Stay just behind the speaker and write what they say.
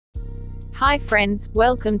Hi friends,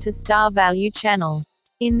 welcome to Star Value channel.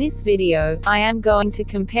 In this video, I am going to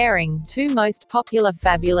comparing two most popular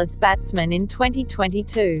fabulous batsmen in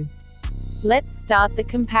 2022. Let's start the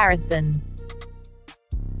comparison.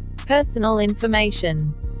 Personal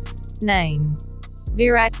information. Name: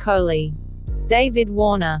 Virat Kohli. David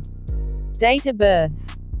Warner. Date of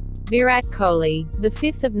birth: Virat Kohli, the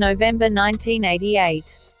 5th of November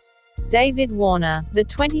 1988. David Warner, the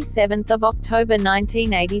 27th of October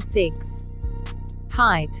 1986.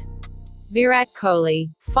 Height: Virat Kohli,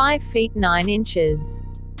 5 feet 9 inches.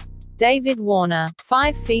 David Warner,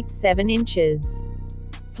 5 feet 7 inches.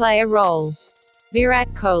 Player role: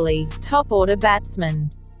 Virat Kohli, top order batsman.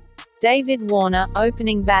 David Warner,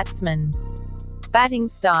 opening batsman. Batting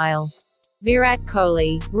style: Virat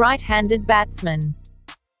Kohli, right-handed batsman.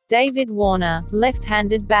 David Warner,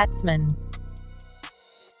 left-handed batsman.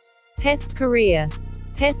 Test career.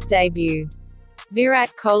 Test debut: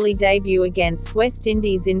 Virat Kohli debut against West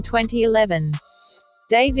Indies in 2011.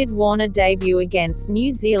 David Warner debut against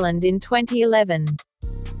New Zealand in 2011.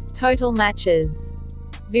 Total matches: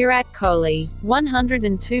 Virat Kohli,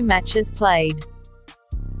 102 matches played.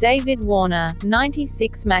 David Warner,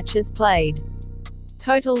 96 matches played.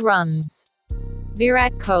 Total runs: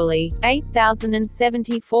 Virat Kohli,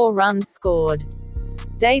 8,074 runs scored.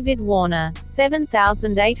 David Warner,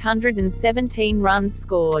 7,817 runs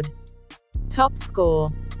scored. Top score: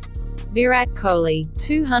 Virat Kohli,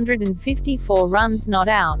 254 runs not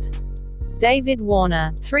out. David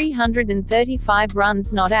Warner, 335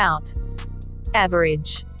 runs not out.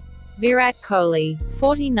 Average: Virat Kohli,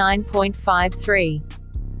 49.53.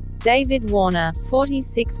 David Warner,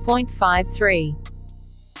 46.53.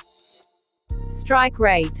 Strike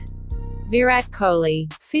rate: Virat Kohli,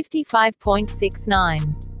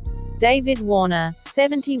 55.69. David Warner,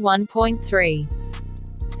 71.3.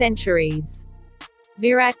 Centuries: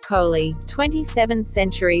 Virat Kohli, 27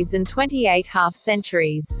 centuries and 28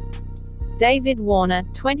 half-centuries. David Warner,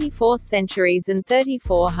 24 centuries and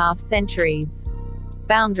 34 half-centuries.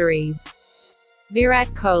 Boundaries: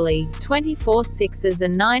 Virat Kohli, 24 sixes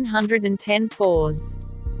and 910 fours.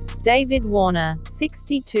 David Warner,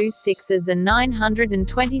 62 sixes and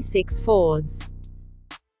 926 fours.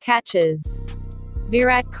 Catches: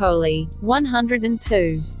 Virat Kohli,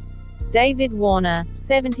 102. David Warner,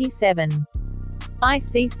 77.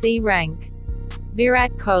 ICC rank: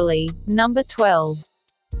 Virat Kohli, number 12.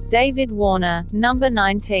 David Warner, number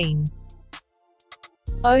 19.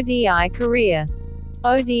 ODI career.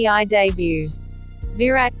 ODI debut: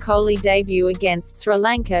 Virat Kohli debut against Sri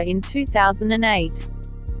Lanka in 2008.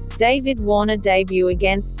 David Warner debut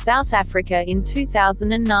against South Africa in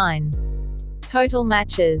 2009. Total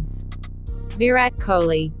matches: Virat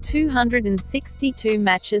Kohli, 262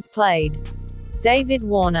 matches played. David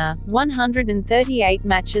Warner, 138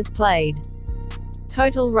 matches played.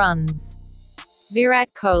 Total runs: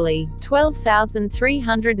 Virat Kohli,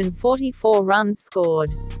 12,344 runs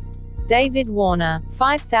scored. David Warner,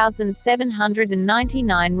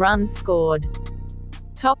 5,799 runs scored.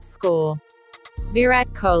 Top score: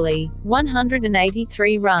 Virat Kohli,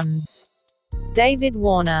 183 runs. David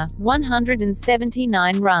Warner,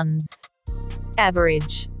 179 runs.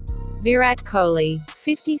 Average: Virat Kohli,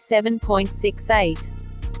 57.68.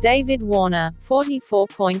 David Warner,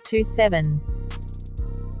 44.27.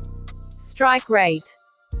 Strike rate: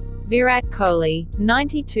 Virat Kohli,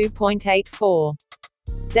 92.84.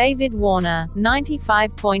 David Warner,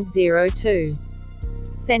 95.02.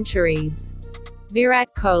 Centuries: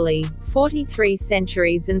 Virat Kohli, 43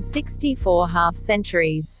 centuries and 64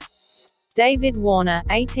 half-centuries. David Warner,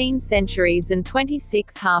 18 centuries and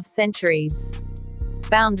 26 half-centuries.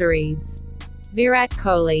 Boundaries: Virat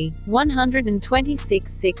Kohli,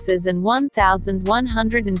 126 sixes and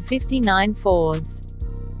 1,159 fours.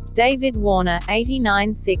 David Warner,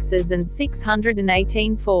 89 sixes and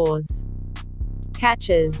 618 fours.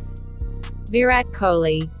 Catches: Virat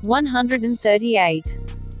Kohli, 138.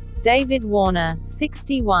 David Warner,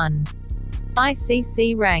 61.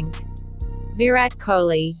 ICC rank: Virat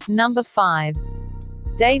Kohli, number 5.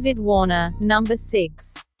 David Warner, number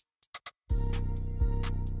 6.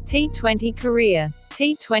 T20 career.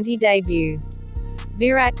 T20 debut: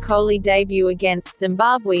 Virat Kohli debut against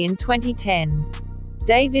Zimbabwe in 2010.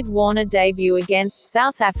 David Warner debut against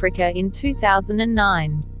South Africa in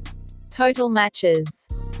 2009. Total matches: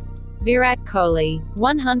 Virat Kohli,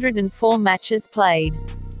 104 matches played.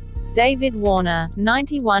 David Warner,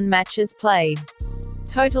 91 matches played.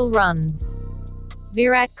 Total runs: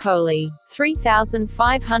 Virat Kohli,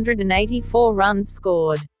 3,584 runs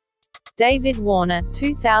scored. David Warner,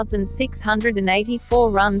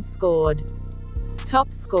 2,684 runs scored.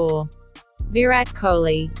 Top score: Virat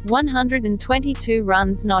Kohli, 122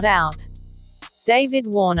 runs not out. David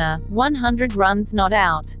Warner, 100 runs not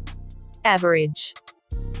out. Average.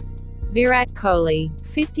 Virat Kohli,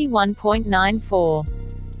 51.94.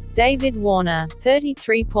 David Warner,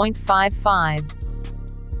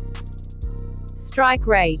 33.55. Strike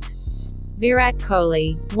rate. Virat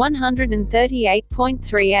Kohli,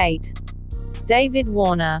 138.38. David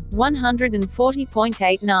Warner,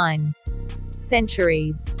 140.89.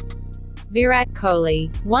 Centuries. Virat Kohli,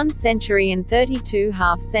 1 century and 32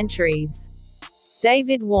 half-centuries.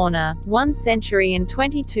 David Warner, 1 century and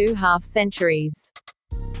 22 half-centuries.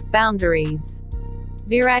 Boundaries.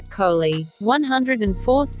 Virat Kohli,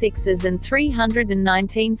 104 sixes and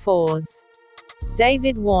 319 fours.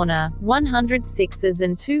 David Warner, 100 sixes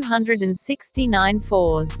and 269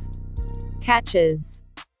 fours. Catches.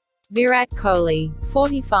 Virat Kohli,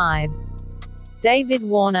 45. David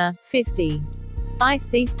Warner, 50.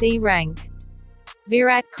 ICC rank.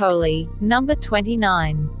 Virat Kohli, number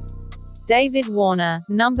 29. David Warner,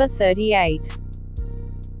 number 38.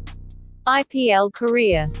 IPL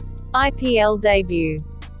career. IPL debut.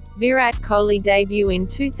 Virat Kohli debut in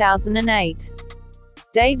 2008.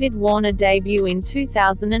 David Warner debut in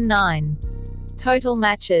 2009. Total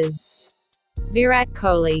matches. Virat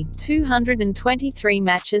Kohli, 223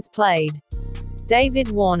 matches played.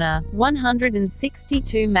 David Warner,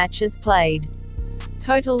 162 matches played.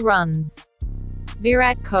 Total runs.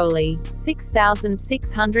 Virat Kohli,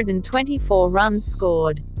 6,624 runs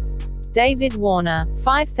scored. David Warner,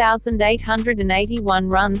 5,881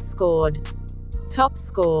 runs scored. Top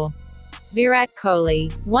score. Virat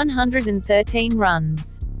Kohli, 113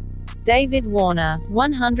 runs. David Warner,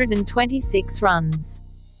 126 runs.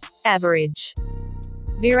 Average.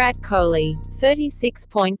 Virat Kohli,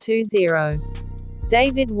 36.20.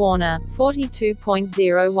 David Warner,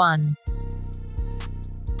 42.01.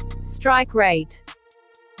 Strike rate.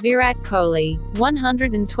 Virat Kohli,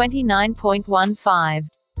 129.15.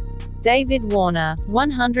 David Warner,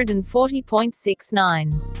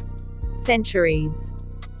 140.69. Centuries.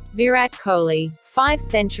 Virat Kohli, 5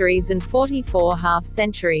 centuries and 44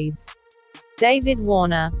 half-centuries. David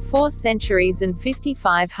Warner, 4 centuries and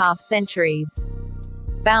 55 half-centuries.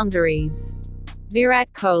 Boundaries.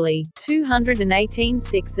 Virat Kohli, 218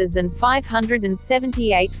 sixes and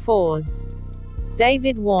 578 fours.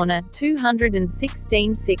 David Warner,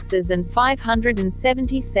 216 sixes and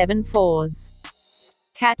 577 fours.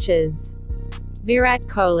 Catches. Virat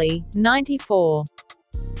Kohli, 94.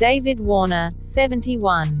 David Warner,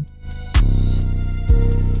 71.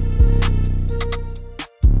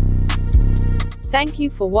 Thank you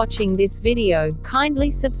for watching this video.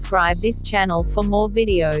 Kindly subscribe this channel for more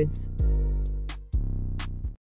videos.